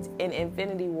shit in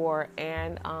Infinity War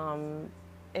and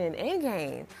in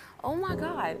Endgame. Oh my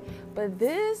God! But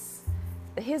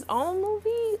his own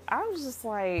movie, I was just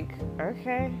like,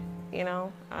 okay,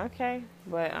 okay.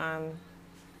 But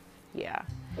yeah.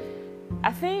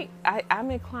 I think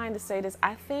I'm inclined to say this.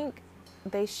 I think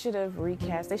they should have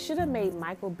recast. They should have made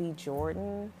Michael B.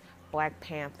 Jordan Black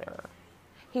Panther.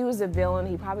 He was a villain.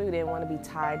 He probably didn't want to be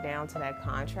tied down to that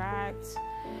contract.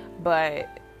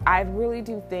 But I really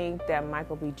do think that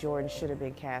Michael B. Jordan should have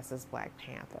been cast as Black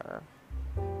Panther.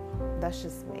 That's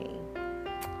just me.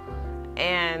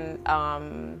 And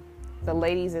the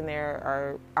ladies in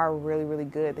there are really, really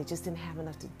good. They just didn't have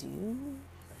enough to do.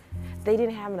 They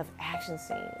didn't have enough action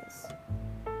scenes.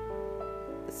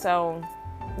 So,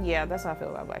 yeah, that's how I feel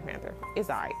about Black Panther. It's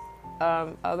alright.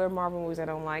 Other Marvel movies I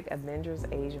don't like, Avengers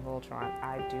Age of Ultron.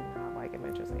 I do not like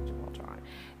Avengers Age of Ultron.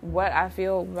 What I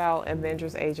feel about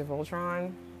Avengers Age of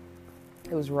Ultron,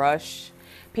 it was rushed.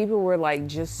 People were like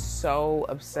just so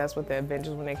obsessed with the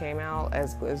Avengers when they came out,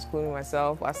 as including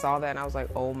myself. I saw that and I was like,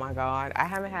 oh my God. I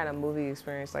haven't had a movie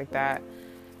experience like that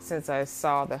since I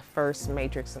saw the first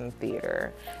Matrix in the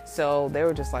theater. So they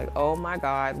were just like, oh my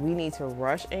God, we need to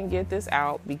rush and get this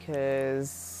out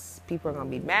because people are going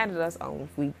to be mad at us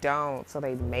if we don't. So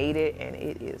they made it and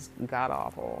it is god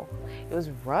awful. It was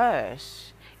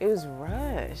rushed.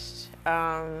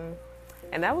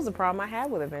 And that was the problem I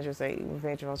had with Avengers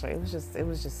Ultron. It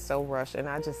was just so rushed, and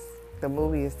the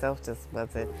movie itself just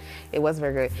wasn't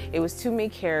very good. It was too many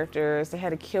characters. They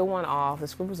had to kill one off. The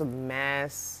script was a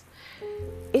mess.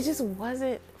 It just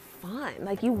wasn't fun.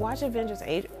 Like, you watch Avengers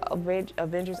Age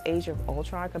of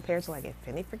Ultron compared to like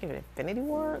Infinity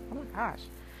War. Oh my gosh.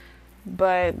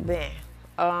 But then,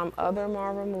 other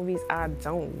Marvel movies I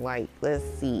don't like. Let's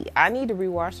see. I need to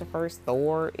rewatch the first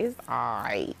Thor. It's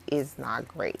alright. It's not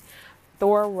great.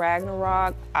 Thor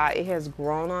Ragnarok, it has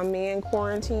grown on me in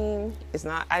quarantine.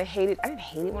 I didn't hate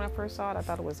it when I first saw it. I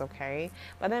thought it was okay.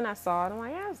 But then I saw it, I'm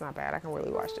like, yeah, it's not bad. I can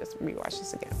really rewatch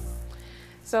this again.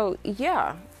 So,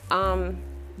 yeah.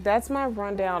 That's my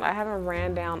rundown. I haven't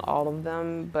ran down all of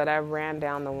them, but I ran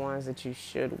down the ones that you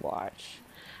should watch.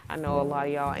 I know a lot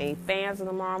of y'all ain't fans of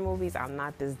the Marvel movies. I'm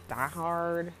not this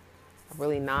diehard. I'm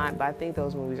really not, but I think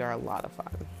those movies are a lot of fun.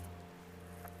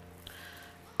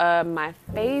 My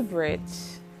favorite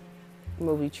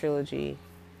movie trilogy,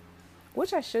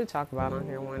 which I should talk about on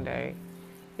here one day,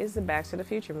 is the Back to the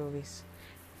Future movies.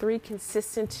 3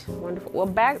 consistent, wonderful.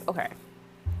 Okay.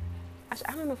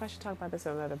 I don't know if I should talk about this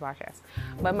on another podcast,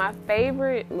 but my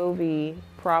favorite movie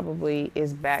probably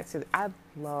is I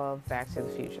love Back to the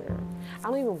Future. I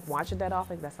don't even watch it that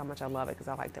often. That's how much I love it, because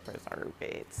I like to preserve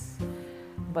bits.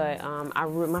 But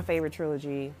my favorite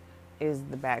trilogy is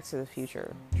the Back to the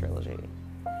Future trilogy.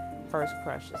 First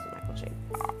crush is Michael J.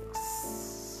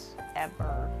 Fox.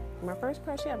 Ever. My first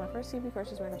TV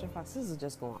crush is Michael J. Fox. This is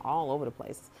just going all over the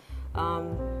place.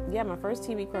 My first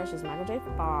TV crush is Michael J.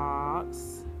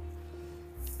 Fox.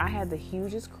 I had the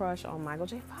hugest crush on Michael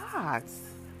J. Fox.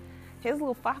 His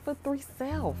little 5'3"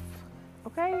 self.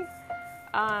 Okay?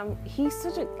 He's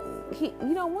such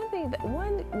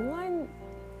one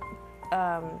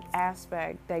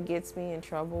aspect that gets me in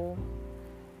trouble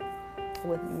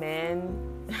with men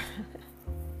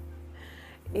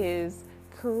is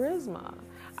charisma.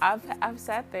 I've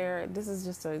sat there. This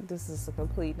is a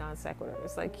complete non sequitur.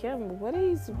 It's like, Kim, why do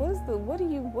you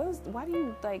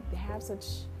like have such?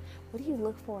 What do you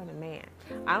look for in a man?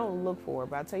 I don't look for it,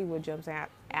 but I'll tell you what jumps out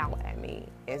at me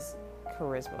is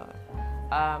charisma.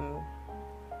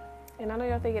 And I know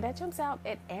y'all thinking that jumps out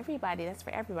at everybody. That's for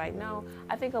everybody. No,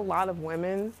 I think a lot of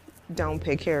women don't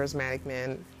pick charismatic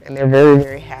men, and they're very,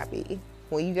 very happy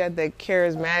when you got the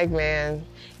charismatic man,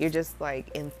 you're just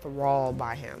like enthralled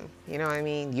by him. You know what I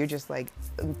mean? You're just like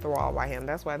enthralled by him.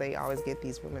 That's why they always get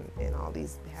these women and all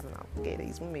these having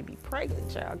these women be pregnant,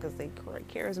 child, because they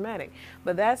charismatic.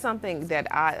 But that's something that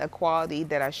a quality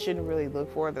that I shouldn't really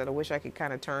look for, that I wish I could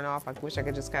kind of turn off. I wish I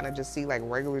could just kind of just see like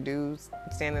regular dudes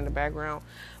standing in the background.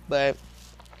 But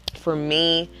for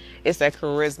me, it's that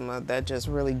charisma that just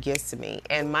really gets to me.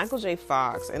 And Michael J.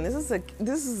 Fox, and this is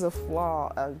a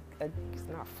flaw. It's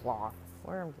not flaw.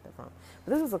 Where am I getting that from?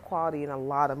 But this is a quality in a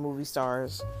lot of movie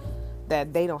stars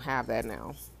that they don't have that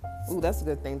now. Ooh, that's a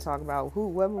good thing to talk about.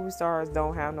 What movie stars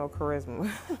don't have no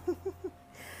charisma?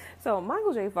 So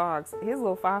Michael J. Fox, his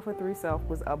little 5'3" self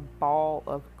was a ball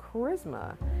of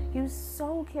charisma. He was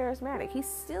so charismatic. He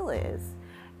still is.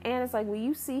 And it's like when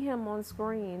you see him on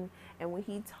screen and when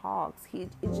he talks, it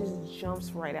just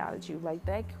jumps right out at you. Like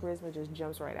that charisma just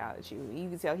jumps right out at you. You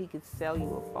can tell he could sell you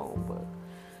a phone book.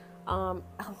 A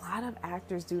lot of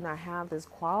actors do not have this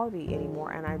quality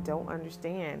anymore, and I don't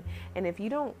understand. And if you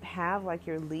don't have like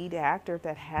your lead actor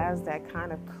that has that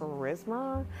kind of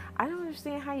charisma, I don't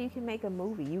understand how you can make a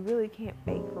movie. You really can't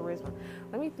fake charisma.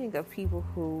 Let me think of people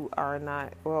who are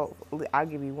not, well, I'll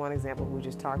give you one example. We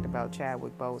just talked about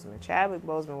Chadwick Boseman. Chadwick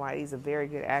Boseman, while he's a very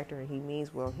good actor and he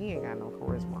means well, he ain't got no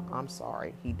charisma. I'm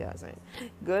sorry, he doesn't.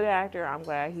 Good actor, I'm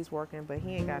glad he's working, but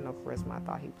he ain't got no charisma. I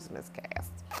thought he was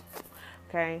miscast.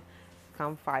 Okay,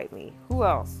 come fight me. Who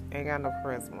else ain't got no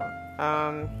charisma?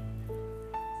 I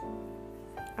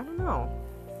don't know.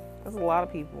 There's a lot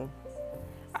of people.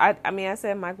 I mean, I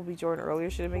said Michael B. Jordan earlier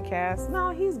should have been cast. No,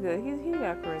 he's good. He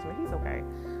got charisma. He's okay.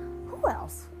 Who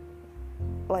else?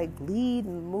 Like lead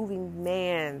moving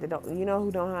man. They don't,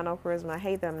 who don't have no charisma? I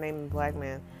hate them naming black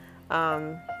man.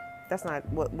 That's not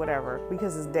whatever,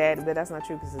 because his dad. But that's not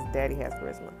true because his daddy has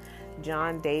charisma.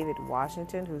 John David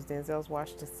Washington, who's Denzel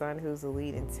Washington's son, who's the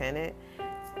lead in Tenet.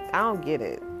 I don't get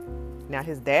it. Now,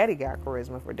 his daddy got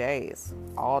charisma for days,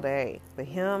 all day. But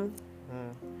him,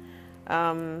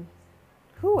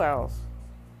 who else?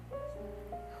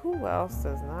 Who else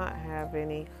does not have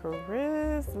any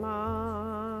charisma?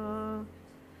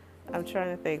 I'm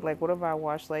trying to think, like, what have I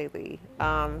watched lately?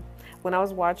 When I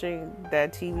was watching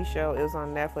that TV show, it was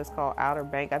on Netflix called Outer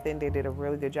Banks. I think they did a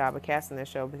really good job of casting that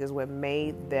show, because what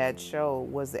made that show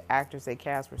was the actors they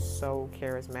cast were so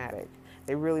charismatic.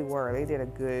 They really were. They did a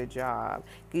good job.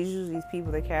 Usually these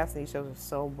people they cast in these shows are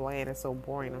so bland and so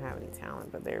boring, don't have any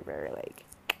talent, but they're very like,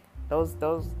 those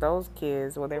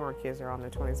kids, well, they weren't kids, they're all in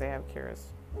their 20s, they have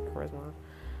charisma.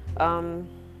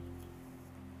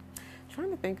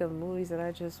 Trying to think of movies that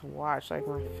I just watched, like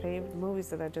my favorite movies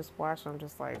that I just watched. I'm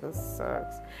just like, this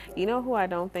sucks. You know who I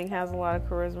don't think has a lot of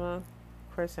charisma?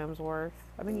 Chris Hemsworth.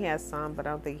 I think he has some, but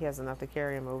I don't think he has enough to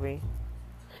carry a movie.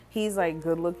 He's like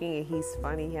good looking and he's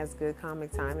funny. He has good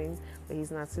comic timing, but he's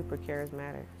not super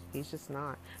charismatic. He's just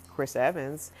not. Chris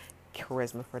Evans,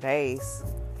 charisma for days.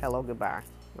 Hello, goodbye.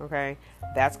 Okay,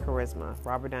 that's charisma.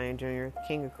 Robert Downey Jr.,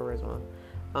 king of charisma.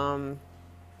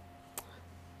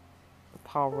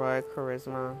 Paul Rudd,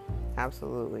 charisma,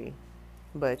 absolutely.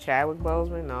 But Chadwick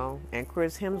Boseman, no. And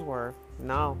Chris Hemsworth,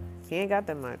 no. He ain't got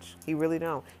that much. He really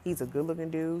don't. He's a good-looking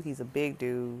dude. He's a big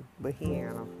dude, but he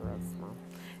ain't got no charisma.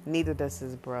 Neither does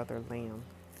his brother, Liam.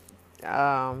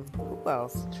 Who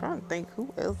else? I'm trying to think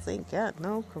who else ain't got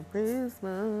no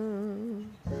charisma.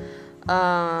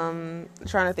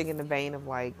 Trying to think in the vein of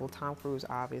like, well, Tom Cruise,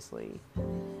 obviously.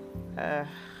 A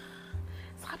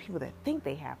lot of people that think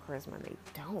they have charisma and they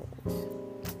don't.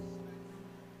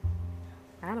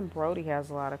 Adam Brody has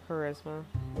a lot of charisma.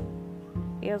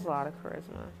 He has a lot of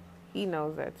charisma. He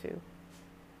knows that too.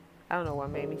 I don't know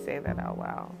what made me say that out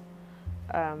loud.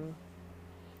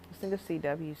 Let's think of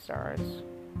CW stars.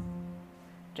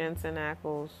 Jensen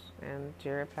Ackles and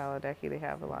Jared Padalecki, they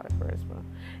have a lot of charisma.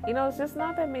 It's just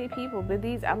not that many people, but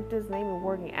I'm just naming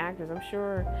working actors. I'm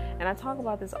sure, and I talk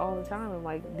about this all the time. I'm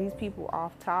like, these people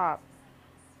off top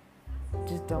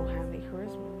just don't have any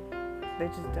charisma. They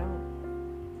just don't.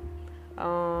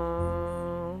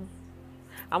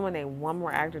 I'm gonna name one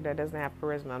more actor that doesn't have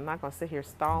charisma. I'm not gonna sit here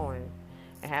stalling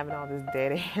and having all this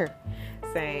dead air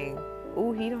saying,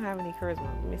 ooh, he don't have any charisma.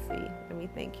 Let me see. Let me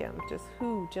think him. Just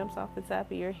who jumps off the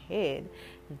top of your head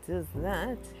does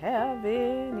not have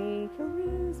any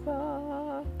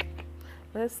charisma?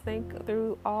 Let's think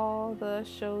through all the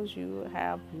shows you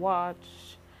have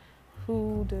watched.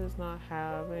 Who does not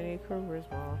have any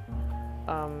charisma?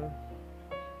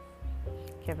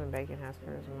 Kevin Bacon has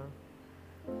charisma.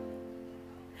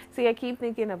 See, I keep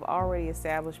thinking of already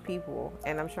established people,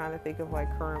 and I'm trying to think of like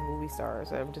current movie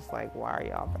stars. I'm just like, why are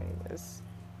y'all famous?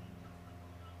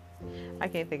 I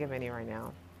can't think of any right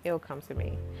now. It'll come to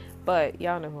me. But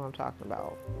y'all know who I'm talking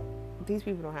about. These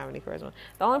people don't have any charisma.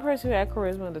 The only person who had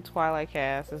charisma in the Twilight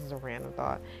cast, this is a random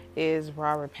thought, is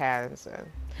Robert Pattinson.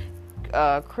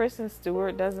 Kristen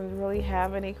Stewart doesn't really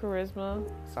have any charisma.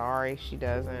 Sorry, she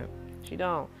doesn't. She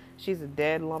don't. She's a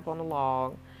dead lump on the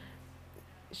log.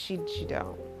 She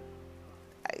don't.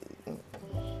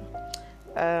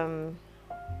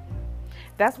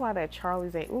 That's why that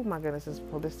Charlie's Angels. Oh my goodness, this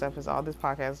podcast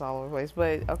is all over the place.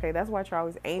 But okay, that's why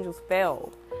Charlie's Angels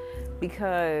failed,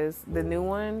 because the new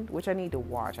one, which I need to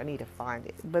watch, I need to find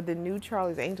it. But the new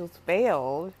Charlie's Angels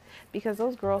failed because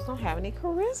those girls don't have any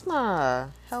charisma.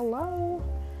 Hello,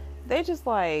 they're just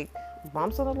like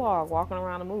bumps on the log walking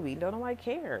around the movie. Don't nobody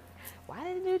care. Why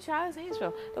did they do Charlie's Angels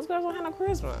fail? Those girls don't have no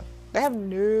charisma. They have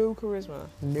no charisma,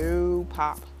 no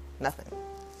pop, nothing.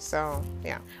 So,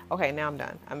 yeah. Okay, now I'm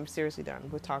done. I'm seriously done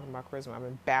with talking about charisma. I've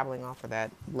been babbling off of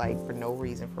that, like, for no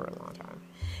reason for a long time.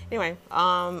 Anyway,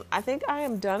 I think I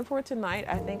am done for tonight.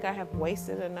 I think I have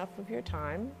wasted enough of your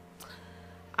time.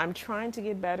 I'm trying to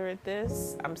get better at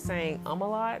this. I'm saying a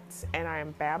lot, and I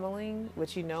am babbling,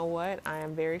 but you know what? I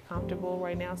am very comfortable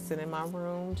right now sitting in my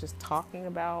room just talking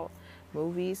about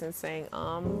movies and saying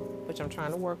which I'm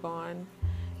trying to work on,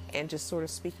 and just sort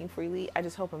of speaking freely. I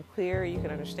just hope I'm clear, you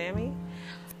can understand me.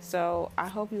 So I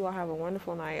hope you all have a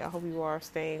wonderful night. I hope you are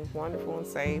staying wonderful and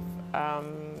safe.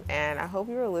 And I hope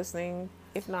you are listening.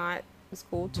 If not, it's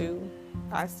cool too.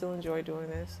 I still enjoy doing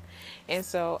this. And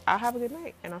so I'll have a good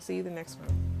night, and I'll see you the next one.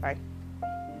 Bye.